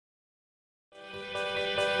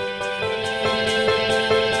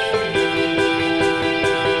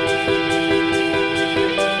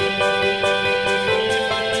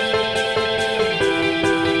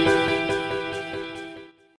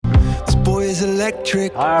is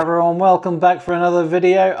electric. Hi everyone, welcome back for another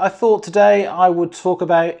video. I thought today I would talk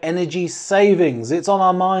about energy savings. It's on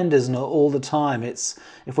our mind, isn't it, all the time. It's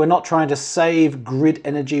if we're not trying to save grid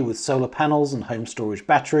energy with solar panels and home storage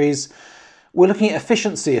batteries, we're looking at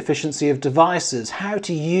efficiency of devices, how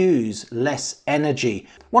to use less energy.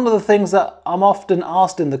 One of the things that I'm often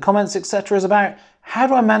asked in the comments, etc., is about how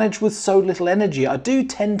do I manage with so little energy? I do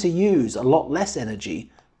tend to use a lot less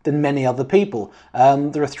energy than many other people.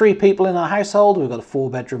 There are 3 people in our household. We've got a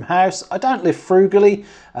 4-bedroom house. I don't live frugally.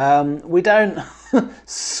 We don't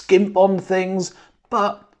skimp on things,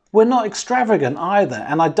 but we're not extravagant either.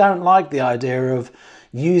 And I don't like the idea of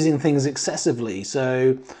using things excessively.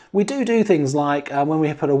 So we do things like when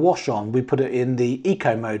we put a wash on, we put it in the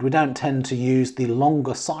eco mode. We don't tend to use the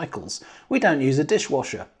longer cycles. We don't use a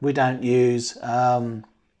dishwasher. We don't use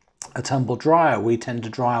a tumble dryer. We tend to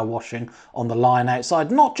dry our washing on the line outside,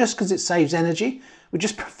 not just because it saves energy. We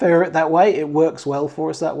just prefer it that way. It works well for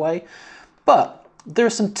us that way. But there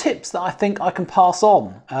are some tips that I think I can pass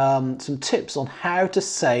on, some tips on how to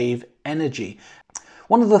save energy.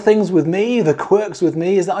 One of the things with me, the quirks with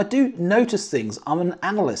me, is that I do notice things. I'm an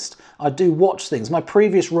analyst. I do watch things. My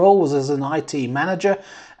previous role was as an IT manager,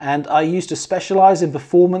 and I used to specialize in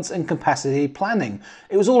performance and capacity planning.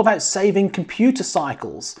 It was all about saving computer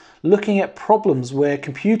cycles, looking at problems where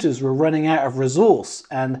computers were running out of resource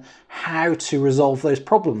and how to resolve those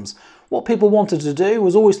problems. What people wanted to do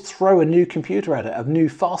was always throw a new computer at it, a new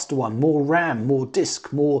faster one, more RAM, more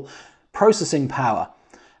disk, more processing power.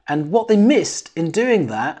 And what they missed in doing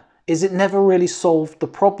that is it never really solved the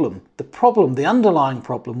problem. The underlying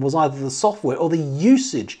problem was either the software or the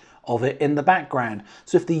usage of it in the background.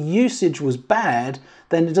 So if the usage was bad,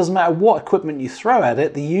 then it doesn't matter what equipment you throw at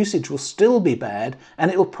it, the usage will still be bad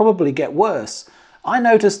and it will probably get worse. I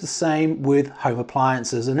noticed the same with home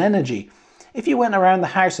appliances and energy. If you went around the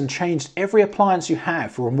house and changed every appliance you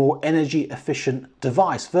have for a more energy efficient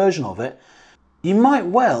device version of it, you might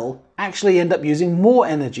well actually end up using more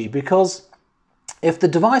energy, because if the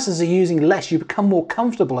devices are using less, you become more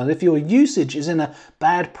comfortable. And if your usage is in a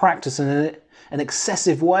bad practice and an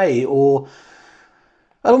excessive way, or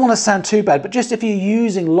I don't want to sound too bad, but just if you're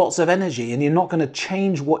using lots of energy and you're not going to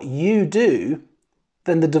change what you do,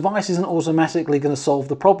 then the device isn't automatically going to solve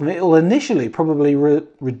the problem. It will initially probably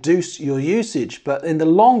reduce your usage, but in the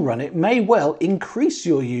long run, it may well increase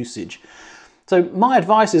your usage. So my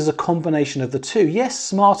advice is a combination of the two. Yes,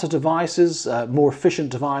 smarter devices, more efficient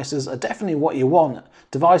devices are definitely what you want.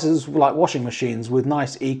 Devices like washing machines with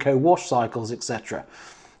nice eco wash cycles, etc.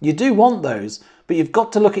 You do want those, but you've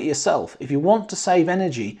got to look at yourself. If you want to save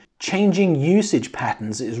energy, changing usage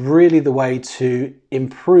patterns is really the way to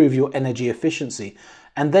improve your energy efficiency.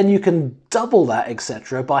 And then you can double that,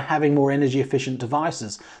 etc., by having more energy efficient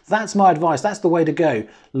devices. That's my advice. That's the way to go.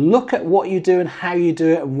 Look at what you do and how you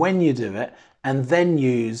do it and when you do it, and then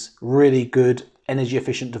use really good energy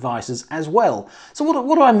efficient devices as well. So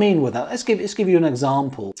what do I mean with that? Let's give you an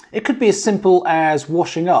example. It could be as simple as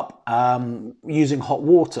washing up using hot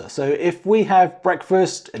water. So if we have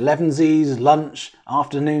breakfast, 11Zs, lunch,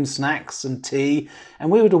 afternoon snacks and tea,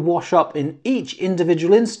 and we were to wash up in each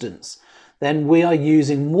individual instance, then we are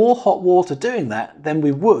using more hot water doing that than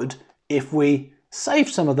we would if we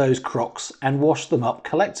saved some of those crocs and washed them up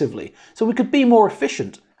collectively. So we could be more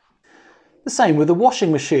efficient. The same with the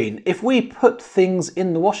washing machine. If we put things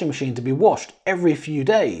in the washing machine to be washed every few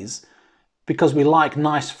days, because we like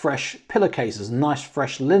nice fresh pillowcases, nice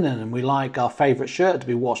fresh linen, and we like our favourite shirt to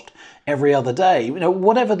be washed every other day,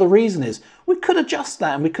 whatever the reason is, we could adjust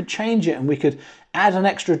that and we could change it and we could add an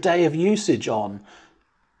extra day of usage on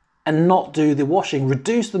and not do the washing,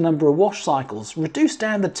 reduce the number of wash cycles, reduce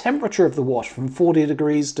down the temperature of the wash from 40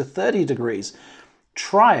 degrees to 30 degrees.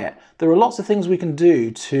 Try it. There are lots of things we can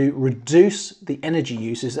do to reduce the energy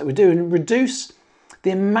usage that we do and reduce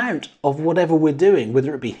the amount of whatever we're doing,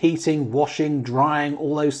 whether it be heating, washing, drying,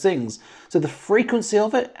 all those things. So the frequency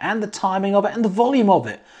of it and the timing of it and the volume of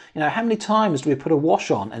it. How many times do we put a wash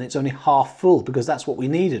on and it's only half full because that's what we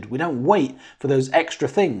needed? We don't wait for those extra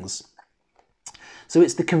things. So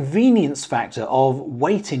it's the convenience factor of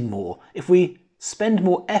waiting more. If we spend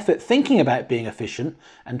more effort thinking about being efficient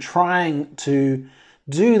and trying to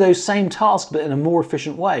do those same tasks but in a more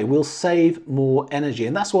efficient way, we'll save more energy,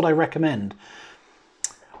 and that's what I recommend.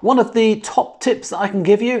 One of the top tips that I can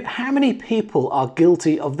give you, how many people are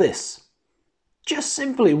guilty of this? Just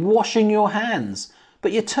simply washing your hands,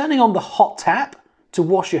 but you're turning on the hot tap to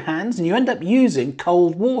wash your hands and you end up using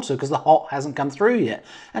cold water because the hot hasn't come through yet.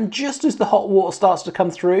 And just as the hot water starts to come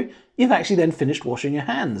through, you've actually then finished washing your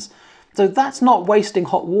hands. So that's not wasting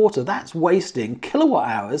hot water, that's wasting kilowatt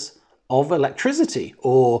hours of electricity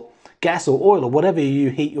or gas or oil or whatever you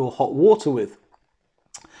heat your hot water with.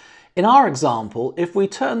 In our example, if we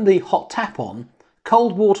turn the hot tap on,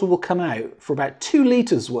 cold water will come out for about 2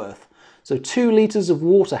 litres worth. So 2 litres of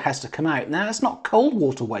water has to come out. Now, it's not cold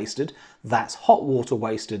water wasted, that's hot water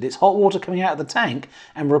wasted. It's hot water coming out of the tank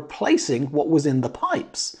and replacing what was in the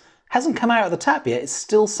pipes. Hasn't come out of the tap yet, it's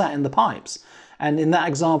still sat in the pipes. And in that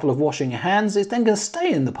example of washing your hands, it's then going to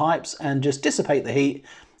stay in the pipes and just dissipate the heat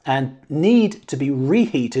and need to be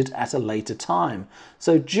reheated at a later time.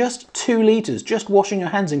 So just 2 litres, just washing your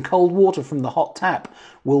hands in cold water from the hot tap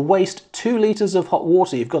will waste 2 litres of hot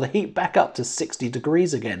water. You've got to heat back up to 60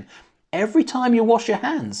 degrees again. Every time you wash your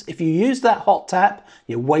hands, if you use that hot tap,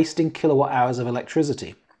 you're wasting kilowatt hours of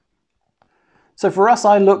electricity. So for us,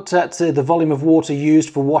 I looked at the volume of water used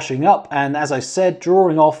for washing up, and as I said,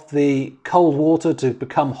 drawing off the cold water to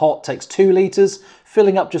become hot takes 2 litres,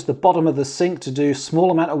 filling up just the bottom of the sink to do a small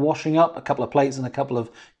amount of washing up, a couple of plates and a couple of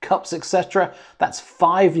cups, etc. That's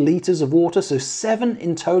 5 litres of water, so 7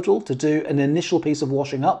 in total to do an initial piece of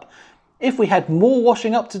washing up. If we had more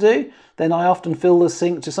washing up to do, then I often fill the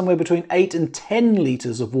sink to somewhere between 8 and 10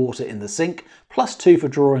 litres of water in the sink, plus 2 for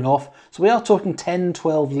drawing off. So we are talking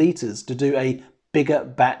 10-12 litres to do a bigger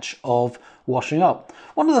batch of washing up.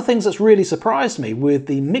 One of the things that's really surprised me with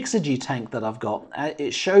the Myenergi tank that I've got,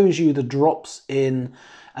 it shows you the drops in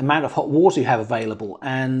amount of hot water you have available,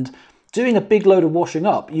 and doing a big load of washing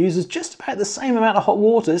up uses just about the same amount of hot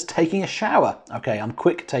water as taking a shower. Okay, I'm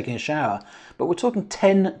quick taking a shower, but we're talking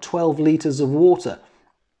 10-12 litres of water.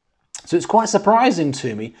 So it's quite surprising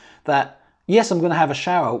to me that, yes, I'm going to have a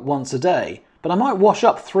shower once a day, but I might wash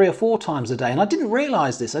up 3 or 4 times a day. And I didn't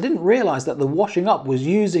realise this. I didn't realise that the washing up was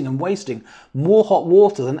using and wasting more hot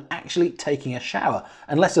water than actually taking a shower.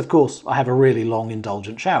 Unless, of course, I have a really long,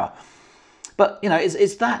 indulgent shower. But, you know,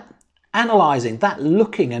 it's that analysing, that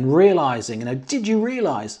looking and realising, you know, did you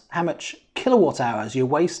realise how much kilowatt hours you're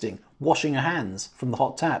wasting washing your hands from the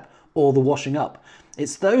hot tap or the washing up?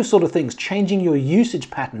 It's those sort of things, changing your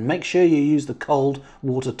usage pattern. Make sure you use the cold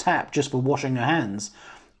water tap just for washing your hands.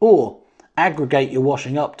 Or aggregate your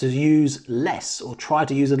washing up to use less, or try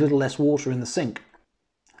to use a little less water in the sink.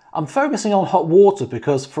 I'm focusing on hot water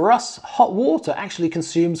because for us, hot water actually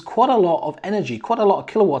consumes quite a lot of energy, quite a lot of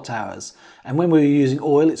kilowatt hours. And when we're using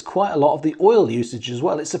oil, it's quite a lot of the oil usage as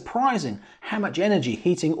well. It's surprising how much energy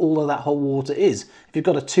heating all of that hot water is. If you've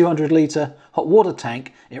got a 200 litre hot water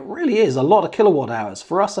tank, it really is a lot of kilowatt hours.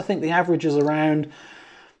 For us, I think the average is around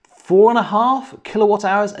 4.5 kilowatt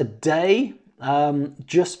hours a day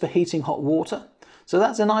just for heating hot water. So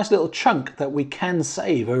that's a nice little chunk that we can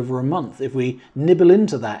save over a month if we nibble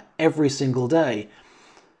into that every single day.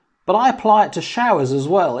 But I apply it to showers as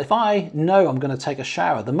well. If I know I'm going to take a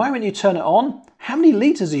shower, the moment you turn it on, how many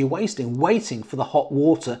litres are you wasting waiting for the hot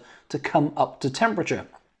water to come up to temperature?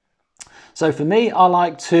 So for me, I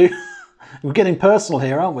like to we're getting personal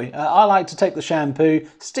here, aren't we? I like to take the shampoo,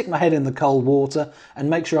 stick my head in the cold water and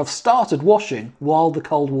make sure I've started washing while the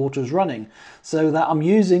cold water is running so that I'm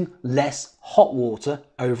using less hot water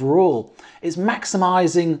overall. It's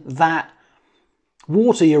maximising that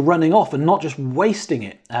water you're running off and not just wasting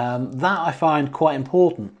it. That I find quite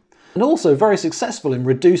important. And also very successful in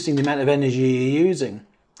reducing the amount of energy you're using.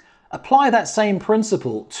 Apply that same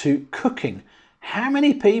principle to cooking. How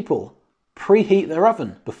many people preheat their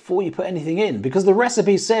oven before you put anything in? Because the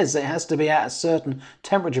recipe says it has to be at a certain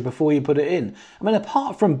temperature before you put it in. I mean,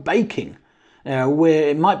 apart from baking, where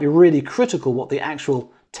it might be really critical what the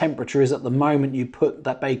actual temperature is at the moment you put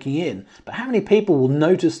that baking in. But how many people will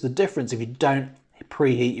notice the difference if you don't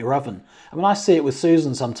preheat your oven? I mean, I see it with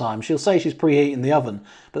Susan sometimes. She'll say she's preheating the oven,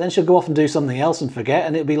 but then she'll go off and do something else and forget,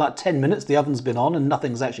 and it'll be like 10 minutes the oven's been on and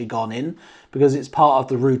nothing's actually gone in, because it's part of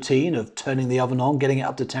the routine of turning the oven on, getting it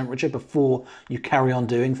up to temperature before you carry on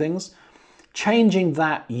doing things. Changing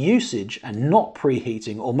that usage and not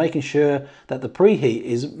preheating, or making sure that the preheat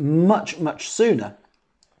is much, much sooner,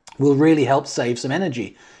 will really help save some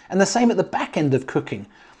energy. And the same at the back end of cooking.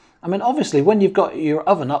 I mean, obviously, when you've got your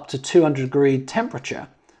oven up to 200-degree temperature,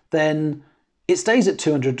 then it stays at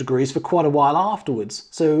 200 degrees for quite a while afterwards.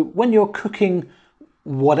 So when you're cooking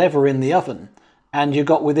whatever in the oven, and you've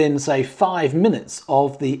got within, say, 5 minutes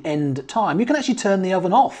of the end time, you can actually turn the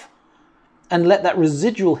oven off and let that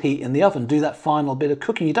residual heat in the oven do that final bit of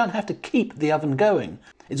cooking. You don't have to keep the oven going.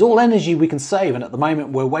 It's all energy we can save, and at the moment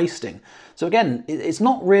we're wasting. So again, it's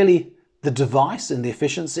not really the device and the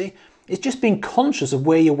efficiency, it's just being conscious of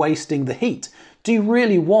where you're wasting the heat. Do you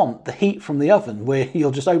really want the heat from the oven, where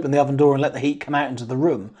you'll just open the oven door and let the heat come out into the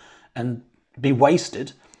room and be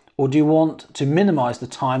wasted? Or do you want to minimise the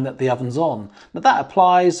time that the oven's on? Now that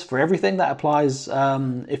applies for everything. That applies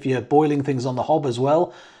if you're boiling things on the hob as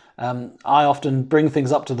well. I often bring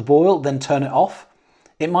things up to the boil, then turn it off.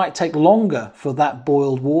 It might take longer for that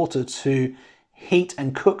boiled water to heat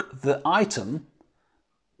and cook the item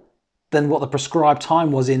than what the prescribed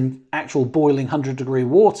time was in actual boiling 100-degree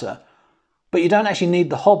water, but you don't actually need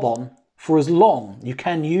the hob on for as long. You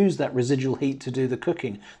can use that residual heat to do the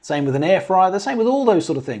cooking. Same with an air fryer, the same with all those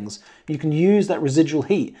sort of things. You can use that residual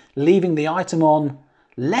heat. Leaving the item on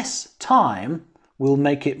less time will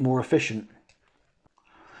make it more efficient.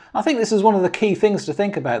 I think this is one of the key things to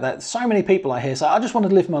think about, that so many people I hear say, I just want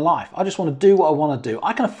to live my life. I just want to do what I want to do.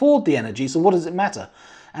 I can afford the energy, so what does it matter?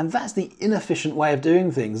 And that's the inefficient way of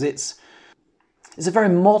doing things. It's a very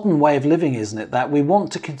modern way of living, isn't it? That we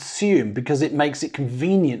want to consume because it makes it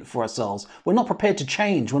convenient for ourselves. We're not prepared to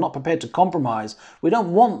change. We're not prepared to compromise. We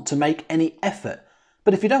don't want to make any effort.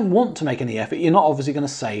 But if you don't want to make any effort, you're not obviously going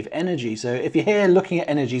to save energy. So if you're here looking at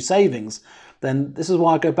energy savings, then this is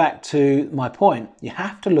why I go back to my point. You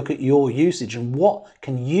have to look at your usage and what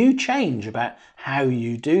can you change about how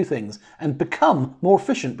you do things and become more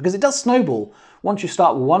efficient, because it does snowball. Once you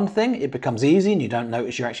start with one thing, it becomes easy and you don't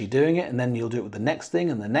notice you're actually doing it, and then you'll do it with the next thing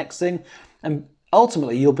and the next thing. And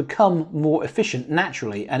ultimately, you'll become more efficient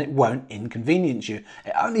naturally and it won't inconvenience you.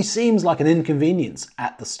 It only seems like an inconvenience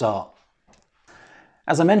at the start.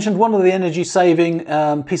 As I mentioned, one of the energy saving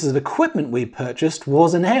pieces of equipment we purchased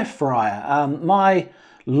was an air fryer. My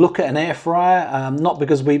look at an air fryer, not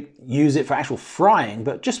because we use it for actual frying,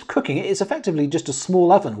 but just cooking. It's effectively just a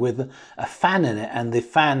small oven with a fan in it, and the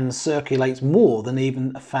fan circulates more than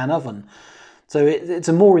even a fan oven. So it's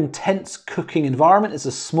a more intense cooking environment. It's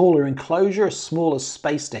a smaller enclosure, a smaller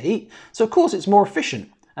space to heat. So of course it's more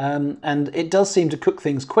efficient. And it does seem to cook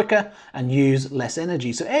things quicker and use less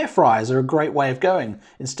energy. So air fryers are a great way of going.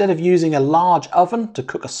 Instead of using a large oven to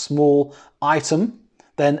cook a small item,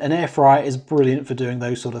 then an air fryer is brilliant for doing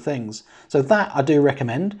those sort of things. So that I do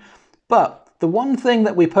recommend. But the one thing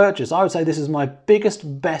that we purchased, I would say this is my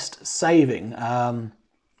best saving, not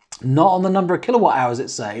on the number of kilowatt hours it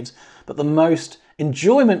saves, but the most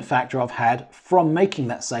enjoyment factor I've had from making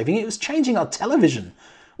that saving. It was changing our television.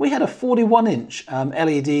 We had a 41-inch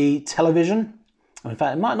LED television. In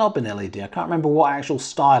fact, it might not have been LED. I can't remember what actual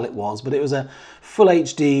style it was, but it was a full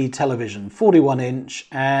HD television, 41-inch,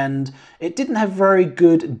 and it didn't have very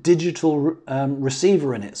good digital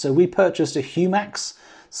receiver in it. So we purchased a Humax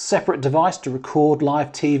separate device to record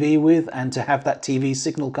live TV with and to have that TV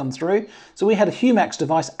signal come through. So we had a Humax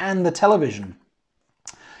device and the television.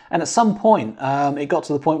 And at some point, it got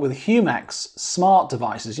to the point with Humax smart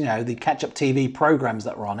devices, you know, the catch-up TV programs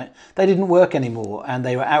that were on it, they didn't work anymore and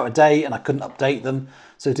they were out of date and I couldn't update them.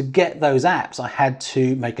 So to get those apps, I had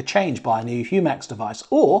to make a change, buy a new Humax device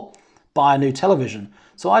or buy a new television.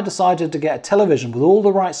 So I decided to get a television with all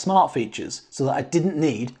the right smart features so that I didn't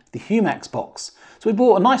need the Humax box. So we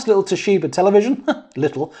bought a nice little Toshiba television,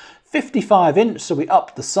 little, 55-inch, so we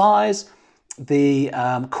upped the size. The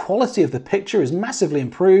quality of the picture is massively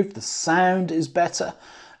improved, the sound is better,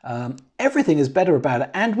 everything is better about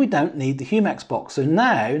it, and we don't need the Humax box. So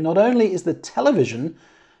now, not only is the television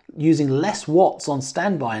using less watts on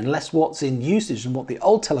standby and less watts in usage than what the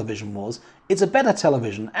old television was, it's a better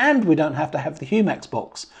television, and we don't have to have the Humax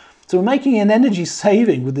box. So we're making an energy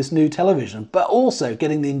saving with this new television, but also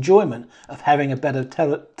getting the enjoyment of having a better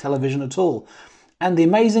television at all. And the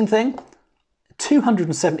amazing thing,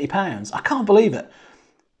 £270. I can't believe it.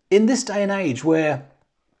 In this day and age where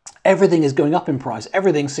everything is going up in price,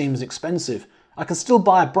 everything seems expensive, I can still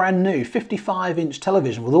buy a brand new 55-inch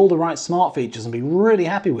television with all the right smart features and be really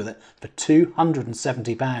happy with it for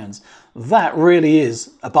 £270. That really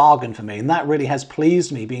is a bargain for me, and that really has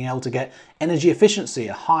pleased me, being able to get energy efficiency,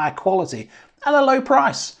 a higher quality, and a low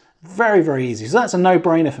price. Very, very easy. So that's a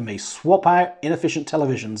no-brainer for me. Swap out inefficient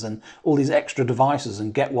televisions and all these extra devices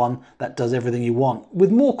and get one that does everything you want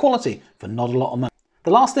with more quality for not a lot of money.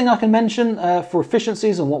 The last thing I can mention for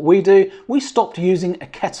efficiencies and what we do, we stopped using a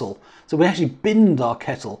kettle. So we actually binned our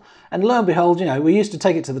kettle. And lo and behold, you know, we used to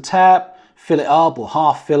take it to the tap, fill it up or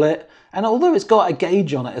half fill it. And although it's got a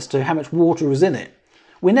gauge on it as to how much water was in it,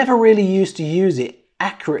 we never really used to use it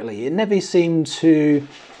accurately. It never seemed to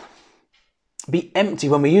be empty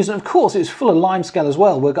when we use it. Of course, it was full of limescale as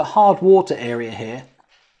well. We've got hard water area here.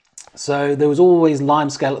 So there was always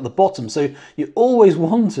limescale at the bottom. So you always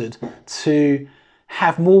wanted to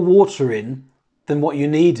have more water in than what you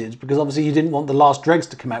needed, because obviously you didn't want the last dregs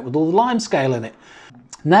to come out with all the limescale in it.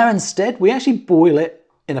 Now instead, we actually boil it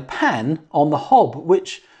in a pan on the hob,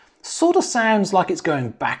 which sort of sounds like it's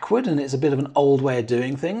going backward and it's a bit of an old way of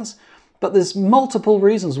doing things. But there's multiple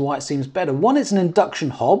reasons why it seems better. One, it's an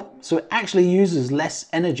induction hob, so it actually uses less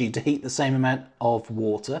energy to heat the same amount of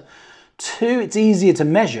water. Two, it's easier to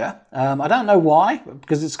measure. I don't know why,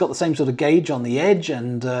 because it's got the same sort of gauge on the edge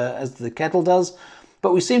and as the kettle does,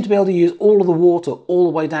 but we seem to be able to use all of the water all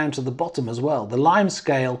the way down to the bottom as well. The lime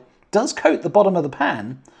scale does coat the bottom of the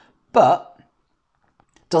pan, but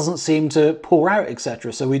doesn't seem to pour out,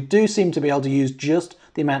 etc. So we do seem to be able to use just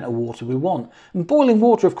the amount of water we want. And boiling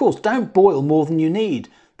water, of course, don't boil more than you need.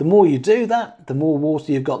 The more you do that, the more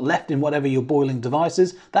water you've got left in whatever your boiling device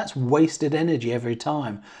is. That's wasted energy every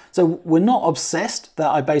time. So we're not obsessed that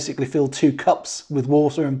I basically fill 2 cups with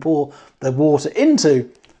water and pour the water into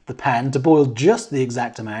the pan to boil just the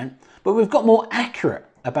exact amount, but we've got more accurate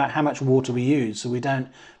about how much water we use so we don't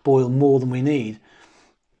boil more than we need.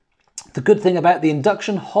 The good thing about the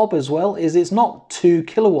induction hob as well is it's not 2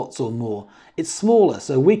 kilowatts or more. It's smaller,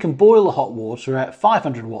 so we can boil the hot water at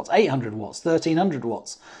 500 watts, 800 watts, 1300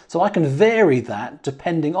 watts. So I can vary that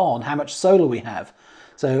depending on how much solar we have.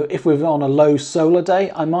 So if we're on a low solar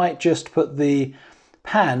day, I might just put the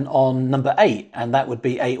pan on number 8, and that would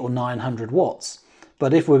be 800 or 900 watts.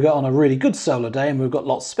 But if we're on a really good solar day and we've got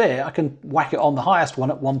lots spare, I can whack it on the highest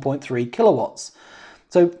one at 1.3 kilowatts.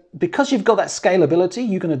 So because you've got that scalability,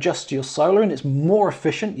 you can adjust your solar and it's more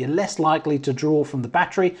efficient. You're less likely to draw from the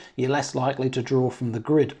battery. You're less likely to draw from the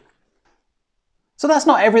grid. So that's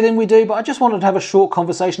not everything we do, but I just wanted to have a short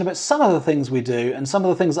conversation about some of the things we do and some of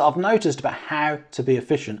the things that I've noticed about how to be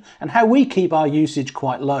efficient and how we keep our usage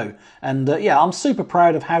quite low. And yeah, I'm super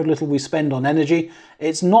proud of how little we spend on energy.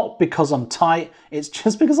 It's not because I'm tight, it's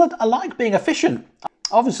just because I like being efficient.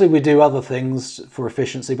 Obviously we do other things for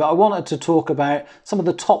efficiency, but I wanted to talk about some of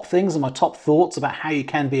the top things and my top thoughts about how you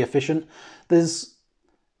can be efficient. There's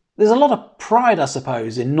a lot of pride, I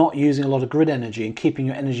suppose, in not using a lot of grid energy and keeping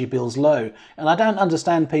your energy bills low. And I don't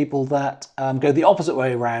understand people that go the opposite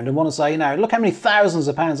way around and want to say, you know, look how many thousands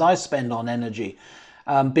of pounds I spend on energy,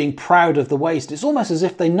 being proud of the waste. It's almost as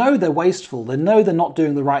if they know they're wasteful, they know they're not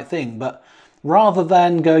doing the right thing, but rather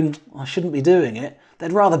than going, I shouldn't be doing it,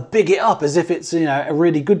 they'd rather big it up as if it's, you know, a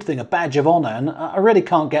really good thing, a badge of honour, and I really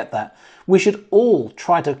can't get that. We should all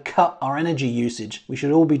try to cut our energy usage. We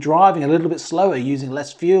should all be driving a little bit slower, using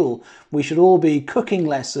less fuel. We should all be cooking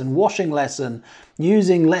less and washing less and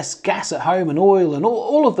using less gas at home and oil and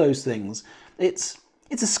all of those things. It's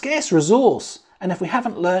a scarce resource, and if we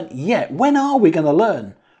haven't learned yet, when are we going to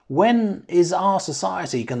learn? When is our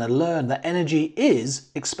society going to learn that energy is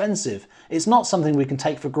expensive? It's not something we can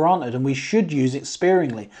take for granted, and we should use it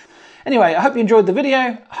sparingly. Anyway, I hope you enjoyed the video.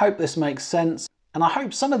 I hope this makes sense. And I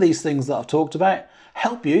hope some of these things that I've talked about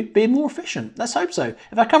help you be more efficient. Let's hope so.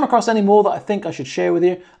 If I come across any more that I think I should share with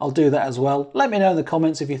you, I'll do that as well. Let me know in the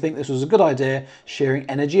comments if you think this was a good idea, sharing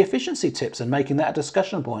energy efficiency tips and making that a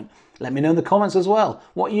discussion point. Let me know in the comments as well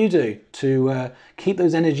what you do to keep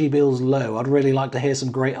those energy bills low. I'd really like to hear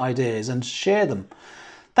some great ideas and share them.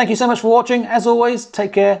 Thank you so much for watching. As always,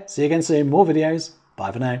 take care. See you again soon. More videos.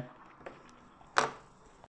 Bye for now.